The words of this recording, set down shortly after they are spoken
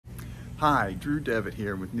Hi, Drew Devitt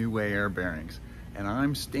here with New Way Air Bearings, and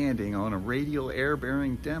I'm standing on a radial air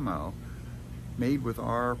bearing demo made with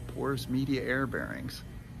our porous media air bearings.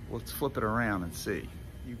 Let's flip it around and see.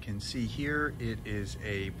 You can see here it is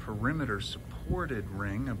a perimeter supported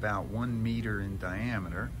ring about 1 meter in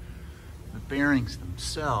diameter. The bearings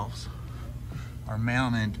themselves are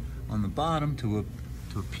mounted on the bottom to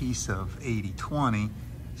a piece of 80-20.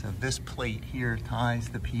 So this plate here ties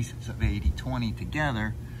the pieces of 80-20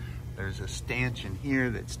 together. There's a stanchion here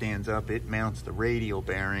that stands up. It mounts the radial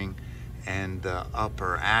bearing and the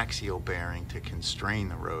upper axial bearing to constrain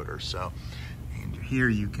the rotor. So and here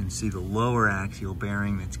you can see the lower axial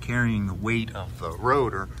bearing that's carrying the weight of the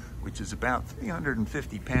rotor, which is about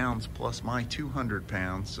 350 pounds plus my 200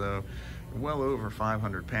 pounds. So well over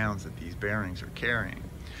 500 pounds that these bearings are carrying.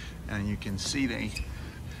 And you can see they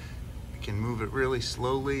can move it really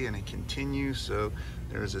slowly and it continues. So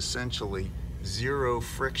there's essentially zero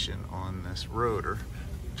friction on this rotor.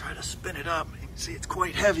 Try to spin it up. You can see it's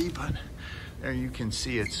quite heavy, but there you can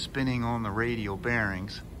see it spinning on the radial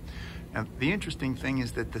bearings. Now, the interesting thing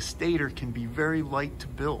is that the stator can be very light to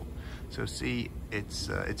build. So see, it's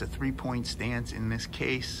a 3-point stance in this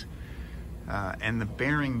case, and the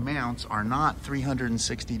bearing mounts are not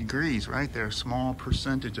 360 degrees, right? They're a small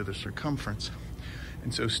percentage of the circumference.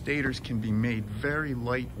 And so stators can be made very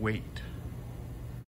lightweight.